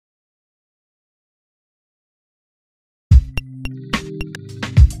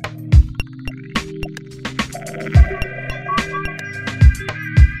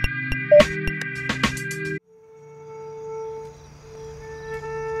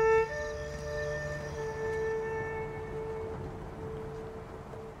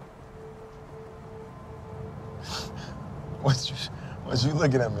What you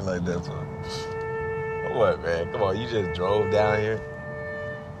looking at me like that for? What, man? Come on, you just drove down here?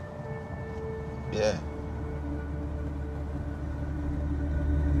 Yeah.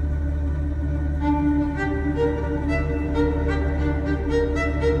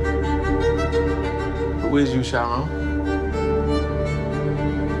 Who is you, Chiron?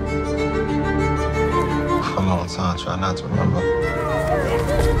 For a long time, try not to remember.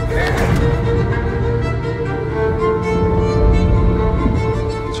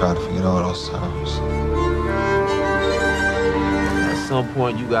 Try to forget all those times. At some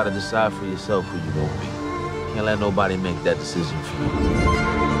point, you gotta decide for yourself who you gonna be. Can't let nobody make that decision for you.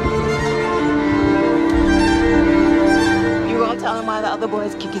 You gonna tell him why the other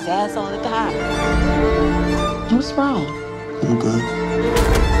boys kick his ass all the time? What's wrong? I'm good.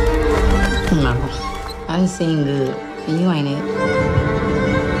 No, I done seen good. And you ain't it.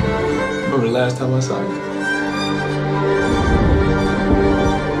 Remember the last time I saw you?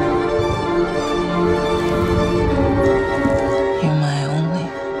 You're my only.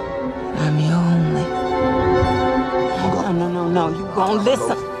 I'm your only. No. You gonna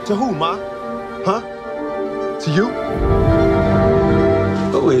listen. To who, Ma? Huh? To you?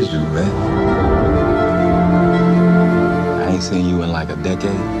 Who is you, man? I ain't seen you in like a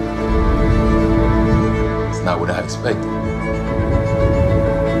decade. It's not what I expected.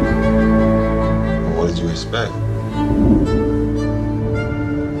 What did you expect?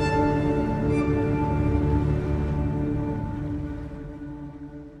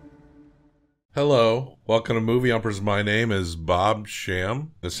 Hello, welcome to Movie Umpers. My name is Bob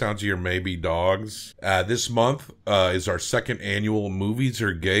Sham. The sounds of your maybe dogs. This month is our second annual Movies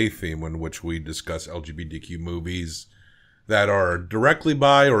Are Gay theme, in which we discuss LGBTQ movies that are directly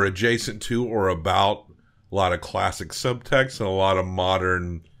by or adjacent to or about a lot of classic subtext and a lot of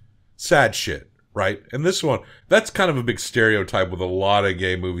modern sad shit, right? And this one, that's kind of a big stereotype with a lot of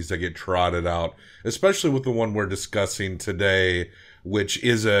gay movies that get trotted out, especially with the one we're discussing today, which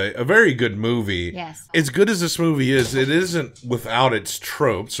is a very good movie. Yes. As good as this movie is, it isn't without its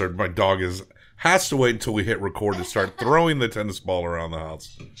tropes, or my dog has to wait until we hit record to start throwing the tennis ball around the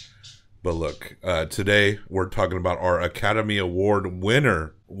house. But look, today we're talking about our Academy Award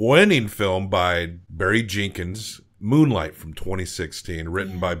winning film by Barry Jenkins, Moonlight from 2016,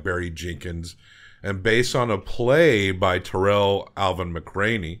 written by Barry Jenkins, and based on a play by Terrell Alvin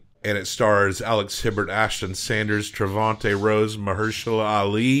McCraney. And it stars Alex Hilbert, Ashton Sanders, Trevante Rhodes, Mahershala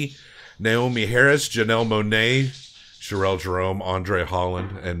Ali, Naomie Harris, Janelle Monae, Sherelle Jerome, Andre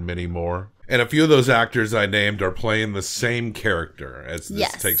Holland, and many more. And a few of those actors I named are playing the same character as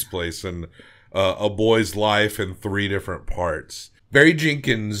this takes place in a boy's life in 3 different parts. Barry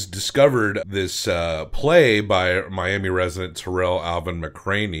Jenkins discovered this play by Miami resident Terrell Alvin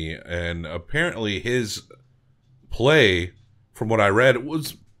McCraney, and apparently his play, from what I read,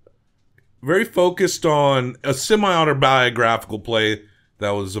 was very focused on a semi-autobiographical play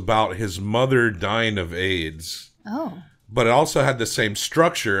that was about his mother dying of AIDS. Oh. But it also had the same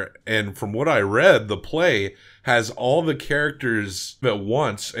structure, and from what I read, the play has all the characters at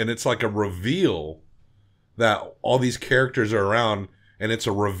once, and it's like a reveal that all these characters are around, and it's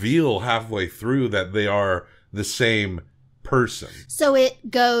a reveal halfway through that they are the same person. So it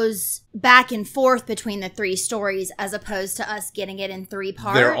goes back and forth between the 3 stories as opposed to us getting it in 3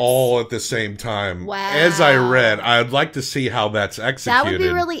 parts? They're all at the same time. Wow. As I read, I'd like to see how that's executed. That would be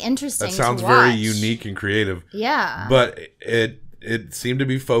really interesting. That sounds to very watch. unique and creative. Yeah. But it seemed to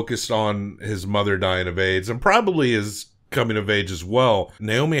be focused on his mother dying of AIDS, and probably his coming of age as well.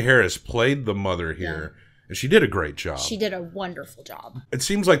 Naomie Harris played the mother here, and she did a great job. She did a wonderful job. It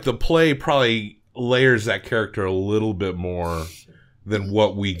seems like the play probably layers that character a little bit more than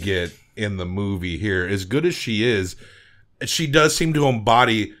what we get in the movie here. As good as she is, she does seem to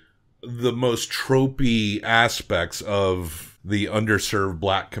embody the most tropey aspects of the underserved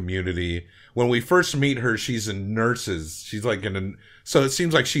black community. When we first meet her, she's in nurses. She's like so it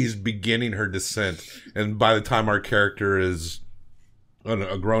seems like she's beginning her descent. And by the time our character is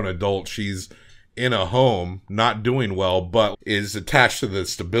a grown adult, she's in a home, not doing well, but is attached to the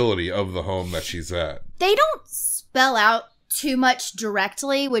stability of the home that she's at. They don't spell out too much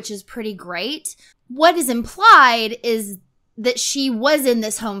directly, which is pretty great. What is implied is that she was in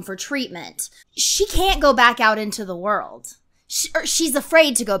this home for treatment. She can't go back out into the world. She's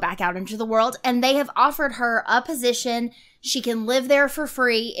afraid to go back out into the world, and they have offered her a position. She can live there for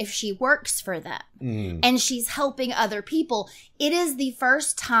free if she works for them. And she's helping other people. It is the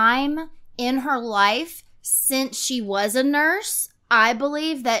first time in her life since she was a nurse, I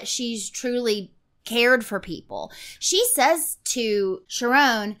believe, that she's truly cared for people. She says to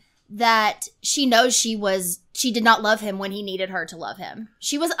Chiron that she knows she did not love him when he needed her to love him.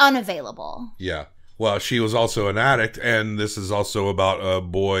 She was unavailable. Yeah. Well, she was also an addict, and this is also about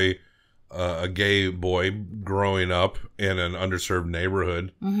a gay boy growing up in an underserved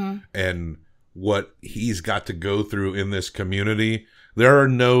neighborhood, and what he's got to go through in this community. There are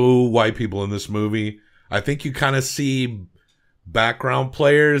no white people in this movie. I think you kind of see background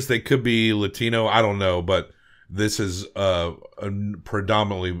players. They could be Latino. I don't know, but this is a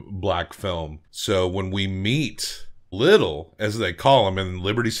predominantly black film. So when we meet Little, as they call him, in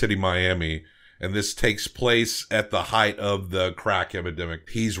Liberty City, Miami, and this takes place at the height of the crack epidemic.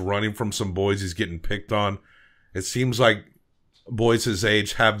 He's running from some boys. He's getting picked on. It seems like boys his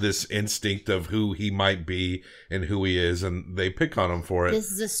age have this instinct of who he might be and who he is, and they pick on him for it.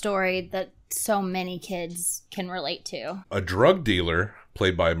 This is a story that so many kids can relate to. A drug dealer,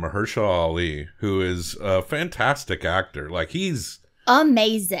 played by Mahershala Ali, who is a fantastic actor. Like, he's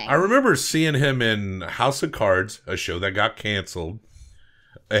amazing. I remember seeing him in House of Cards, a show that got canceled.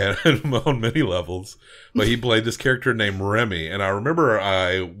 And on many levels, but he played this character named Remy, and I remember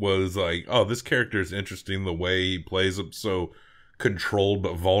I was like, "Oh, this character is interesting. The way he plays him, so controlled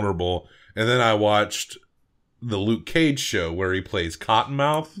but vulnerable." And then I watched the Luke Cage show where he plays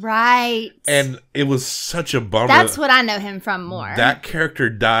Cottonmouth, right? And it was such a bummer. That's what I know him from more. That character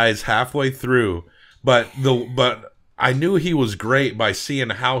dies halfway through, but I knew he was great by seeing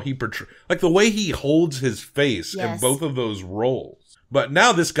how he like the way he holds his face in both of those roles. But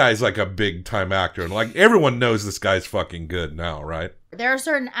now this guy's like a big time actor, and like everyone knows this guy's fucking good now, right? There are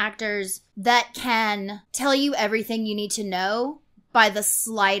certain actors that can tell you everything you need to know by the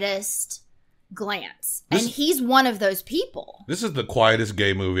slightest glance. And he's one of those people. This is the quietest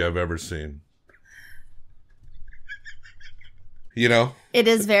gay movie I've ever seen. You know? It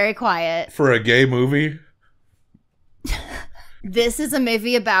is very quiet. For a gay movie. This is a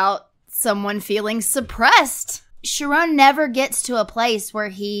movie about someone feeling suppressed. Chiron never gets to a place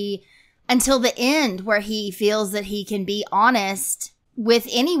where until the end, where he feels that he can be honest with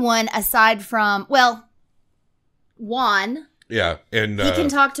anyone aside from, Juan. Yeah. And he can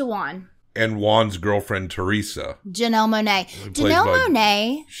talk to Juan. And Juan's girlfriend, Teresa. Janelle Monae. Janelle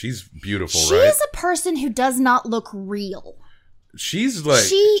Monae. She's beautiful, right? She is a person who does not look real. She's like...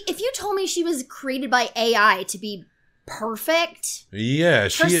 If you told me she was created by AI to be perfect. Yeah, her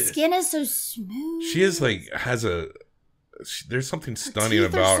skin is so smooth. She is like there's something stunning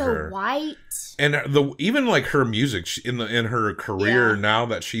about her. So white. And even like her music in her career now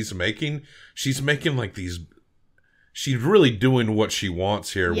that she's making like these. She's really doing what she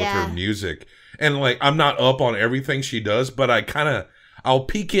wants here with her music. And like, I'm not up on everything she does, but I'll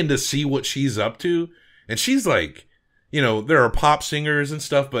peek in to see what she's up to. And she's like, you know, there are pop singers and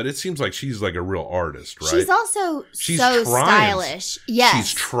stuff, but it seems like she's like a real artist, right? She's also so stylish. Yes.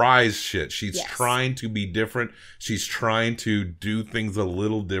 She tries shit. She's trying to be different. She's trying to do things a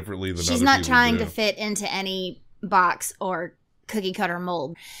little differently than other people do. She's not trying to fit into any box or cookie cutter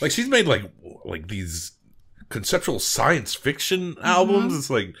mold. Like, she's made like these conceptual science fiction albums. It's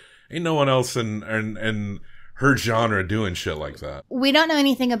like, ain't no one else in her genre doing shit like that. We don't know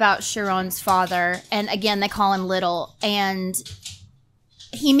anything about Chiron's father, and again, they call him Little, and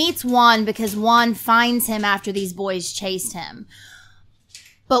he meets Juan because Juan finds him after these boys chased him.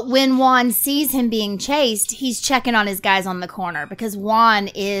 But when Juan sees him being chased, he's checking on his guys on the corner because Juan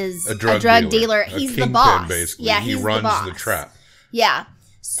is a drug dealer. He's the boss. Basically. Yeah, he runs the trap. Yeah.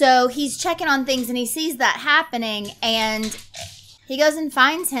 So he's checking on things, and he sees that happening, and he goes and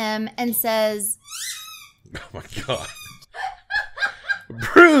finds him and says... Oh my God.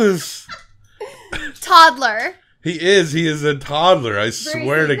 Bruce! Toddler. He is a toddler, I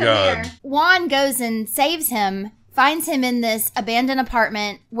swear to God. Here. Juan goes and saves him, finds him in this abandoned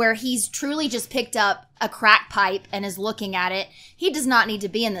apartment where he's truly just picked up a crack pipe and is looking at it. He does not need to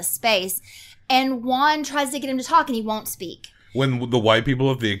be in this space. And Juan tries to get him to talk, and he won't speak. When the white people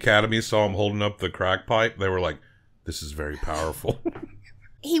of the academy saw him holding up the crack pipe, they were like, this is very powerful.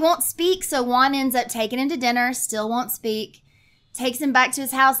 He won't speak, so Juan ends up taking him to dinner, still won't speak, takes him back to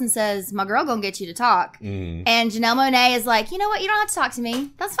his house and says, my girl gonna get you to talk. And Janelle Monae is like, you know what, you don't have to talk to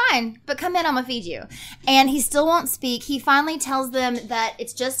me. That's fine, but come in, I'm gonna feed you. And he still won't speak. He finally tells them that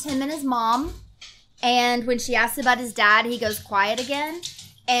it's just him and his mom. And when she asks about his dad, he goes quiet again.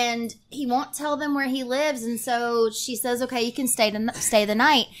 And he won't tell them where he lives. And so she says, okay, you can stay the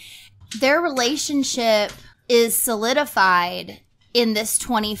night. Their relationship is solidified in this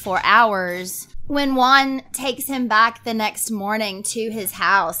 24 hours when Juan takes him back the next morning to his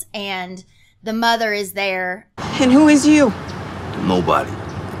house, and the mother is there. And who is you? Nobody.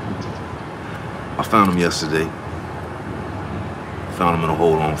 I found him yesterday. found him in a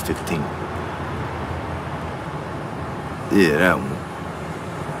hole on 15. Yeah, that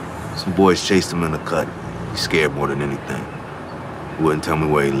one. Some boys chased him in the cut. He's scared more than anything. He wouldn't tell me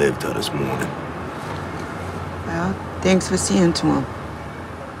where he lived till this morning. Well, thanks for seeing to him.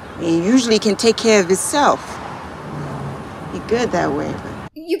 He usually can take care of himself. He's good that way.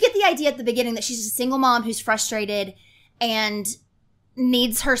 You get the idea at the beginning that she's a single mom who's frustrated and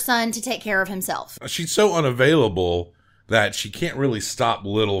needs her son to take care of himself. She's so unavailable that she can't really stop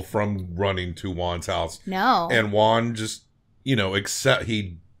Little from running to Juan's house. No. And Juan just, you know,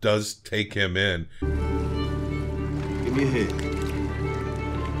 he does take him in. Give me a head.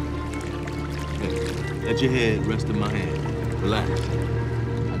 Hey, let your head rest in my hand. Relax.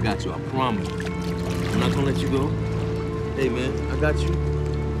 I got you, I promise. I'm not gonna let you go. Hey, man, I got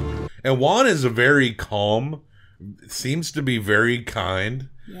you. And Juan is a very calm, seems to be very kind.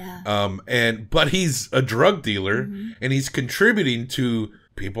 Yeah. But he's a drug dealer, and he's contributing to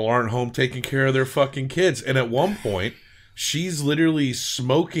people aren't home taking care of their fucking kids. And at one point, she's literally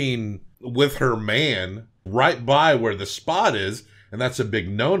smoking with her man right by where the spot is, and that's a big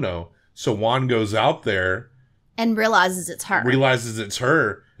no-no. So Juan goes out there and realizes it's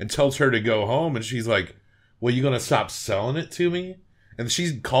her. And tells her to go home, and she's like, well, you gonna stop selling it to me? And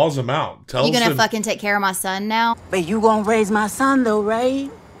she calls him out. Tells you gonna him, fucking take care of my son now? But you gonna raise my son though, right?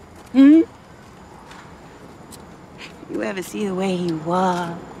 Hmm? You ever see the way he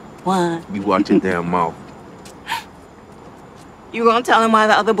was? One. You watch your damn mouth. You gonna tell him why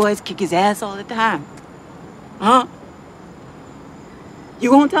the other boys kick his ass all the time? Huh?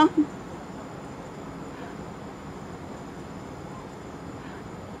 You gonna tell him?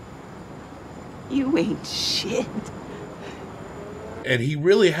 You ain't shit. and he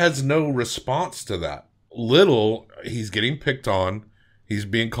really has no response to that. Little, he's getting picked on. He's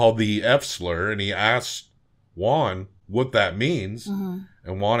being called the F slur, and he asks Juan what that means. Mm-hmm.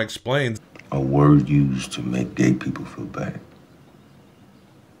 And Juan explains. A word used to make gay people feel bad.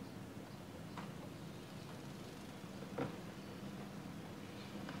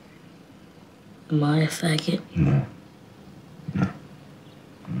 Am I a faggot? No. No.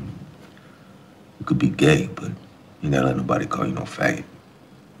 You could be gay, but you never let nobody call you no faggot.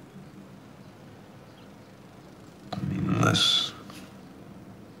 I mean, unless...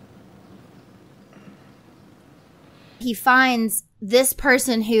 He finds this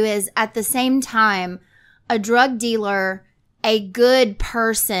person who is at the same time a drug dealer, a good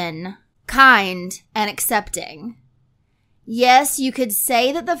person, kind, and accepting. Yes, you could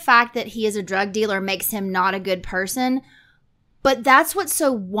say that the fact that he is a drug dealer makes him not a good person, but that's what's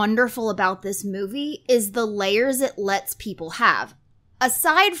so wonderful about this movie is the layers it lets people have.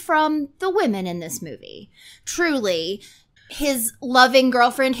 Aside from the women in this movie, truly, his loving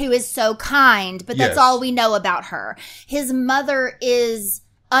girlfriend who is so kind, but that's all we know about her. His mother is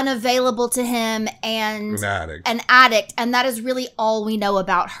unavailable to him and an addict, and that is really all we know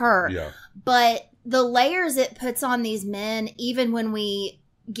about her. Yeah. But the layers it puts on these men, even when we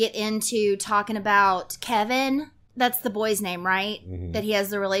get into talking about Kevin, that's the boy's name, right? Mm-hmm. That he has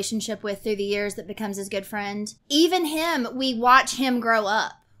the relationship with through the years that becomes his good friend. Even him, we watch him grow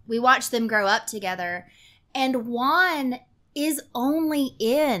up. We watch them grow up together. And Juan is only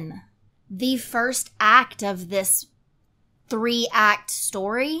in the first act of this 3-act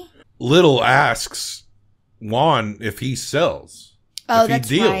story. Little asks Juan if he sells. Oh,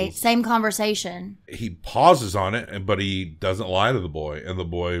 that's right. Same conversation. He pauses on it, but he doesn't lie to the boy, and the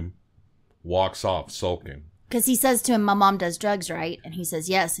boy walks off sulking. Because he says to him, my mom does drugs, right? And he says,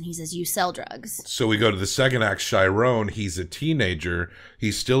 yes. And he says, you sell drugs. So we go to the second act, Chiron. He's a teenager.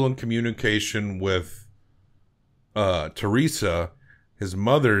 He's still in communication with Teresa. His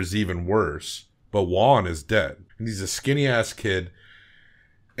mother's even worse. But Juan is dead. And he's a skinny-ass kid.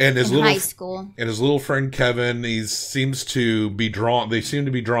 And his high school. And his little friend Kevin, they seem to be drawn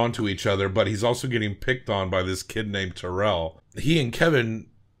to each other, but he's also getting picked on by this kid named Terrell. He and Kevin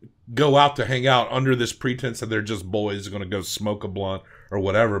go out to hang out under this pretense that they're just boys going to go smoke a blunt or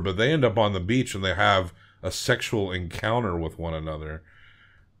whatever, but they end up on the beach and they have a sexual encounter with one another.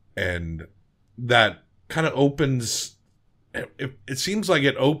 And that kind of opens, it seems like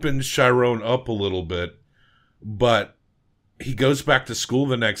it opens Chiron up a little bit, but he goes back to school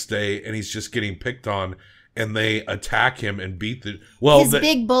the next day and he's just getting picked on, and they attack him and beat his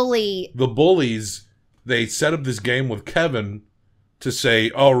big bully. The bullies, they set up this game with Kevin to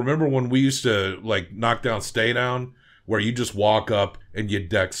say, oh, remember when we used to like knock down, stay down, where you just walk up and you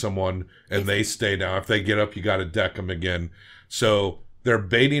deck someone and they stay down. If they get up, you got to deck them again. So they're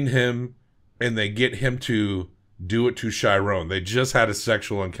baiting him and they get him to do it to Chiron. They just had a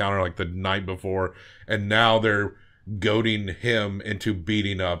sexual encounter like the night before, and now they're goading him into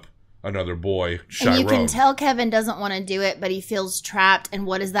beating up another boy, Chiron. And you can tell Kevin doesn't want to do it, but he feels trapped. And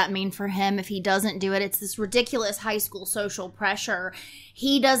what does that mean for him if he doesn't do it? It's this ridiculous high school social pressure.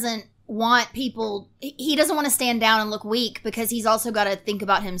 He doesn't want to stand down and look weak because he's also got to think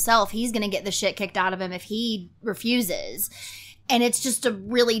about himself. He's going to get the shit kicked out of him if he refuses. And it's just a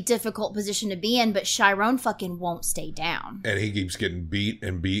really difficult position to be in, but Chiron fucking won't stay down. And he keeps getting beat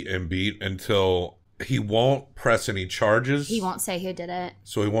and beat and beat until he won't press any charges. He won't say who did it.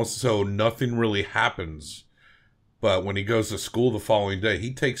 So nothing really happens. But when he goes to school the following day,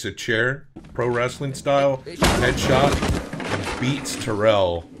 he takes a chair, pro wrestling style, headshot, and beats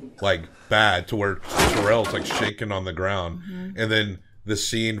Terrell like bad to where Terrell's like shaking on the ground. Mm-hmm. And then the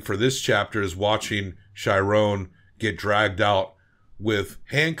scene for this chapter is watching Chiron get dragged out with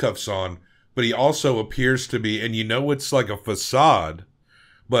handcuffs on, but he also appears to be, and it's like a facade,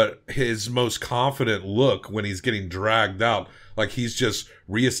 but his most confident look when he's getting dragged out, like he's just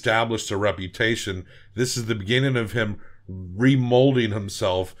reestablished a reputation. This is the beginning of him remolding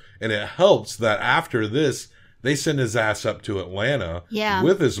himself, and it helps that after this, they send his ass up to Atlanta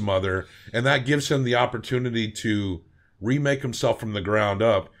with his mother, and that gives him the opportunity to remake himself from the ground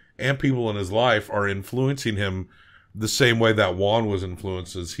up, and people in his life are influencing him the same way that Juan was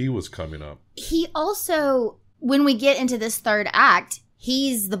influenced as he was coming up. He also, when we get into this third act,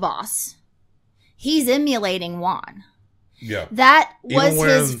 he's the boss. He's emulating Juan. Yeah. That was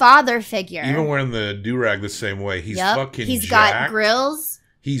his father figure. Even wearing the do-rag the same way. He's fucking He's jacked. Got grills.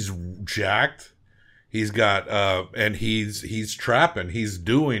 He's jacked. He's got, and he's trapping. He's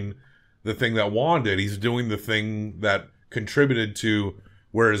doing the thing that Juan did. He's doing the thing that contributed to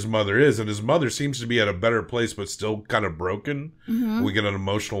where his mother is. And his mother seems to be at a better place, but still kind of broken. Mm-hmm. We get an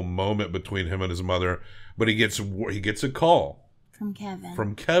emotional moment between him and his mother. But he gets a call. From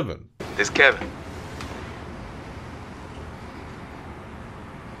Kevin. This Kevin.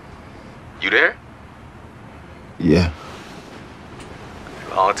 You there? Yeah.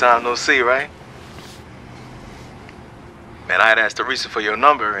 Long time no see, right? Man, I had asked Teresa for your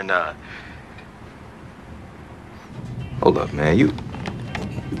number and, Hold up, man.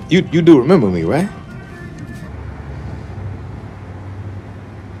 You do remember me, right?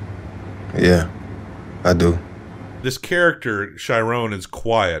 Yeah, I do. This character, Chiron, is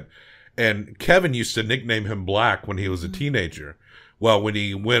quiet. And Kevin used to nickname him Black when he was a teenager. Well, when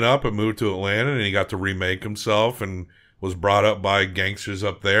he went up and moved to Atlanta and he got to remake himself and was brought up by gangsters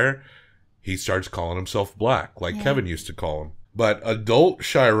up there, he starts calling himself Black, like Kevin used to call him. But adult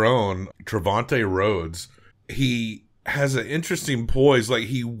Chiron, Trevante Rhodes, he has an interesting poise. Like,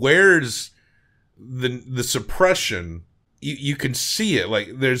 he wears the suppression. You can see it.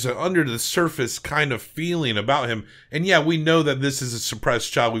 Like, there's an under the surface kind of feeling about him. And yeah, we know that this is a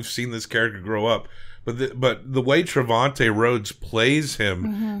suppressed child. We've seen this character grow up. But the way Trevante Rhodes plays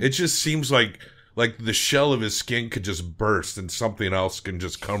him, it just seems like the shell of his skin could just burst and something else can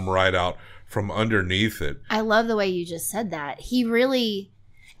just come right out from underneath it. I love the way you just said that. He really,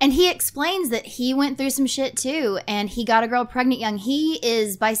 and he explains that he went through some shit too, and he got a girl pregnant young. He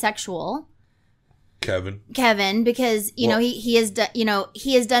is bisexual. Kevin, because he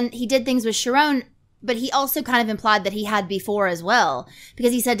did things with Chiron, but he also kind of implied that he had before as well,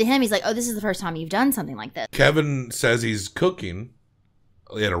 because he said to him, he's like, "Oh, this is the first time you've done something like this." Kevin says he's cooking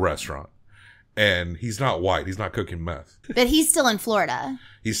in a restaurant. And he's not white. He's not cooking meth. But he's still in Florida.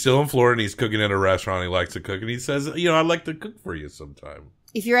 He's still in Florida, and he's cooking at a restaurant. He likes to cook. And he says, I'd like to cook for you sometime.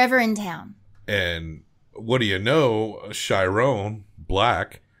 If you're ever in town. And what do you know? Chiron,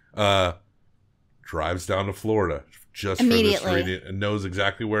 Black, drives down to Florida just immediately for this reading and knows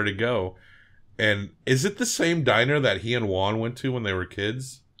exactly where to go. And is it the same diner that he and Juan went to when they were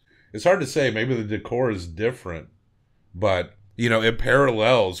kids? It's hard to say. Maybe the decor is different. But it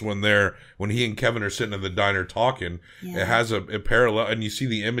parallels when he and Kevin are sitting in the diner talking. Yeah. It has a parallel, and you see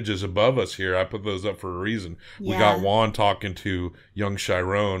the images above us here. I put those up for a reason. Yeah. We got Juan talking to young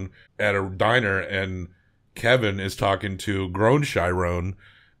Chiron at a diner, and Kevin is talking to grown Chiron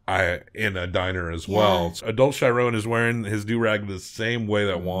in a diner as well. So adult Chiron is wearing his do-rag the same way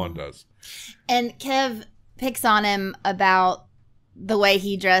that Juan does. And Kev picks on him about the way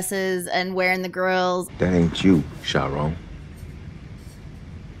he dresses and wearing the grills. That ain't you, Chiron.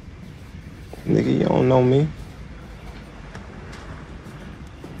 Nigga, you don't know me.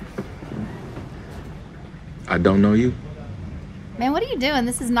 I don't know you. Man, what are you doing?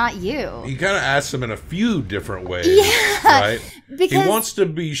 This is not you. He kind of asks him in a few different ways, right? Because he wants to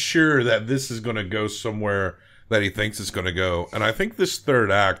be sure that this is going to go somewhere that he thinks it's going to go. And I think this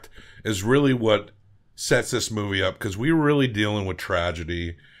third act is really what sets this movie up, because we were really dealing with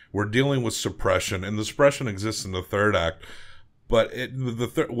tragedy. we're dealing with suppression, and the suppression exists in the third act. But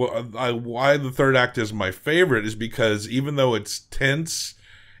why the third act is my favorite is because even though it's tense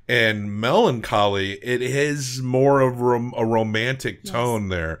and melancholy, it is more of a romantic tone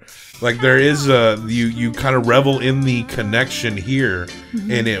there. Like there is you kind of revel in the connection here,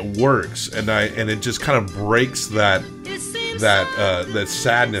 and it works, and it just kind of breaks that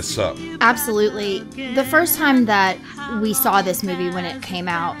sadness up. Absolutely. The first time that we saw this movie when it came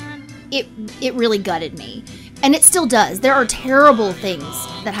out, it really gutted me. And it still does. There are terrible things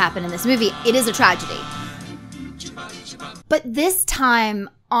that happen in this movie. It is a tragedy. But this time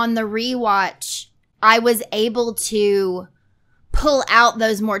on the rewatch, I was able to pull out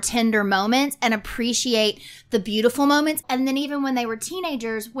those more tender moments and appreciate the beautiful moments. And then even when they were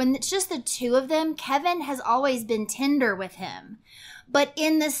teenagers, when it's just the two of them, Kevin has always been tender with him. But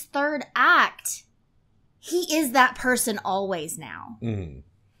in this third act, he is that person always now. Mm-hmm.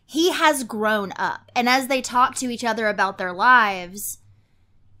 He has grown up. And as they talk to each other about their lives,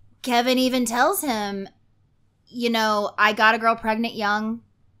 Kevin even tells him, you know, I got a girl pregnant young.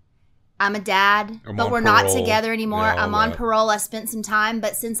 I'm a dad, but we're not together anymore. Yeah, I'm on parole. I spent some time.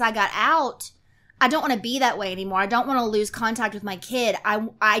 But since I got out, I don't want to be that way anymore. I don't want to lose contact with my kid.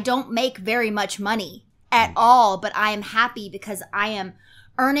 I don't make very much money at all, but I am happy because I am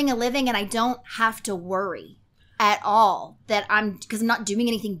earning a living and I don't have to worry at all because I'm not doing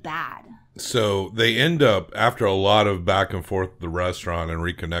anything bad. So they end up, after a lot of back and forth at the restaurant and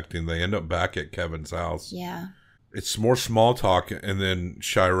reconnecting, they end up back at Kevin's house. Yeah. It's more small talk, and then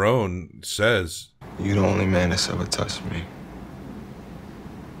Chiron says, "You're the only man that's ever touched me.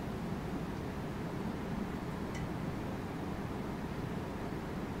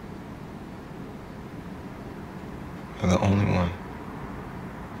 You're the only one."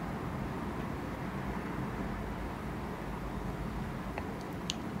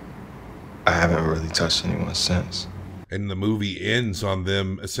 I haven't really touched anyone since. And the movie ends on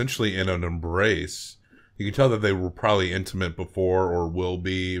them essentially in an embrace. You can tell that they were probably intimate before or will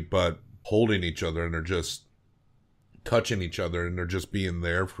be, but holding each other, and they're just touching each other, and they're just being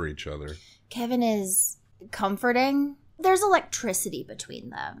there for each other. Kevin is comforting. There's electricity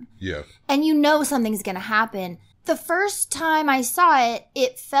between them. Yeah. And you know something's going to happen. The first time I saw it,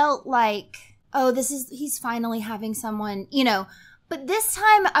 it felt like, oh, he's finally having someone, you know. But this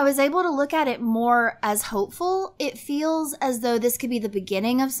time I was able to look at it more as hopeful. It feels as though this could be the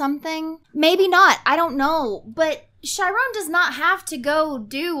beginning of something. Maybe not. I don't know. But Chiron does not have to go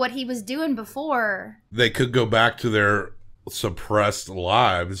do what he was doing before. They could go back to their suppressed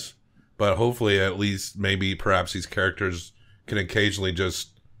lives, but hopefully at least maybe perhaps these characters can occasionally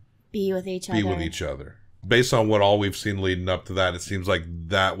just be with each other. Based on what all we've seen leading up to that, it seems like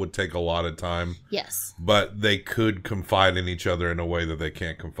that would take a lot of time. Yes. But they could confide in each other in a way that they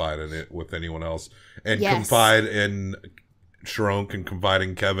can't confide in it with anyone else. And Chiron can confide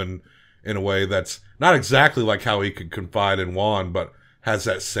in Kevin in a way that's not exactly like how he could confide in Juan, but has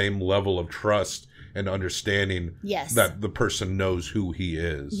that same level of trust and understanding that the person knows who he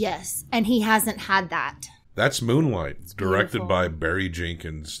is. Yes. And he hasn't had that. That's Moonlight, directed by Barry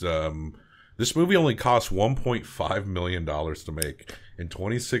Jenkins. This movie only cost $1.5 million to make. In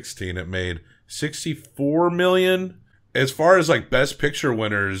 2016, it made $64 million. As far as like Best Picture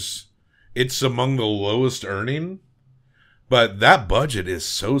winners, it's among the lowest earning. But that budget is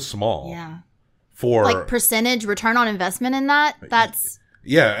so small. Yeah. For like percentage return on investment in that's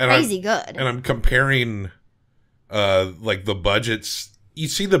crazy good. And I'm comparing like the budgets. You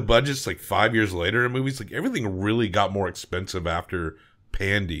see the budgets like 5 years later in movies, like everything really got more expensive after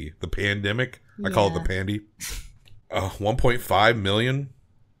the pandemic. I call it the pandy. 1.5 million.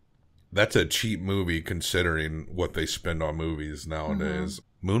 That's a cheap movie considering what they spend on movies nowadays.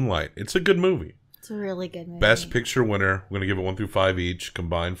 Moonlight. It's a good movie. It's a really good movie. Best Picture winner. We're going to give it 1 through 5 each,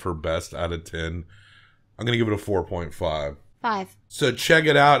 combined for best out of 10. I'm going to give it a 4.5. 5. So check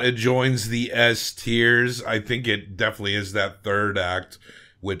it out. It joins the S tiers. I think it definitely is that third act,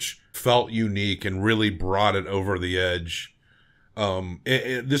 which felt unique and really brought it over the edge.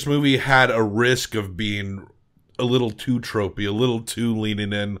 This movie had a risk of being a little too tropey, a little too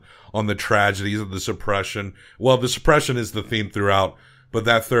leaning in on the tragedies of the suppression. Well, the suppression is the theme throughout, but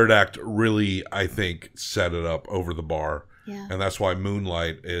that third act really, I think, set it up over the bar. Yeah. And that's why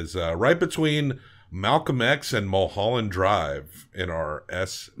Moonlight is right between Malcolm X and Mulholland Drive in our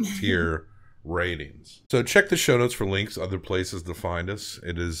S tier ratings. So check the show notes for links, other places to find us.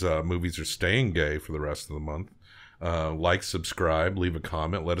 It is Movies Are Staying Gay for the rest of the month. Like, subscribe, leave a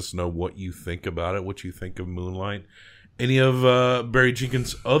comment. Let us know what you think about it, what you think of Moonlight. Any of Barry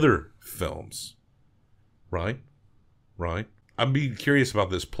Jenkins' other films. Right? I'm being curious about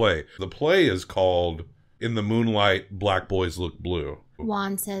this play. The play is called In the Moonlight, Black Boys Look Blue.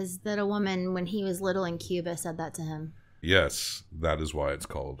 Juan says that a woman, when he was little in Cuba, said that to him. Yes, that is why it's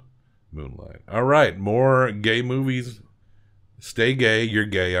called Moonlight. All right, more gay movies. Stay gay. You're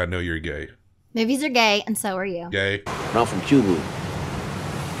gay. I know you're gay. Movies are gay, and so are you. Gay. I'm from Cuba.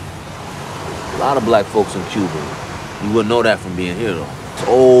 A lot of black folks in Cuba. You wouldn't know that from being here, though. This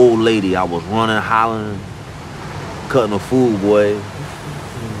old lady, I was running, hollering, cutting a fool, boy.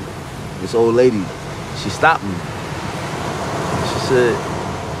 This old lady, she stopped me. She said,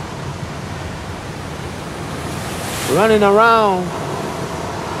 running around,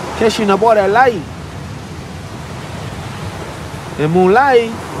 catching up all that light. In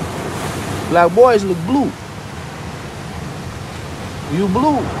Moonlight, black boys look blue. You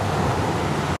blue.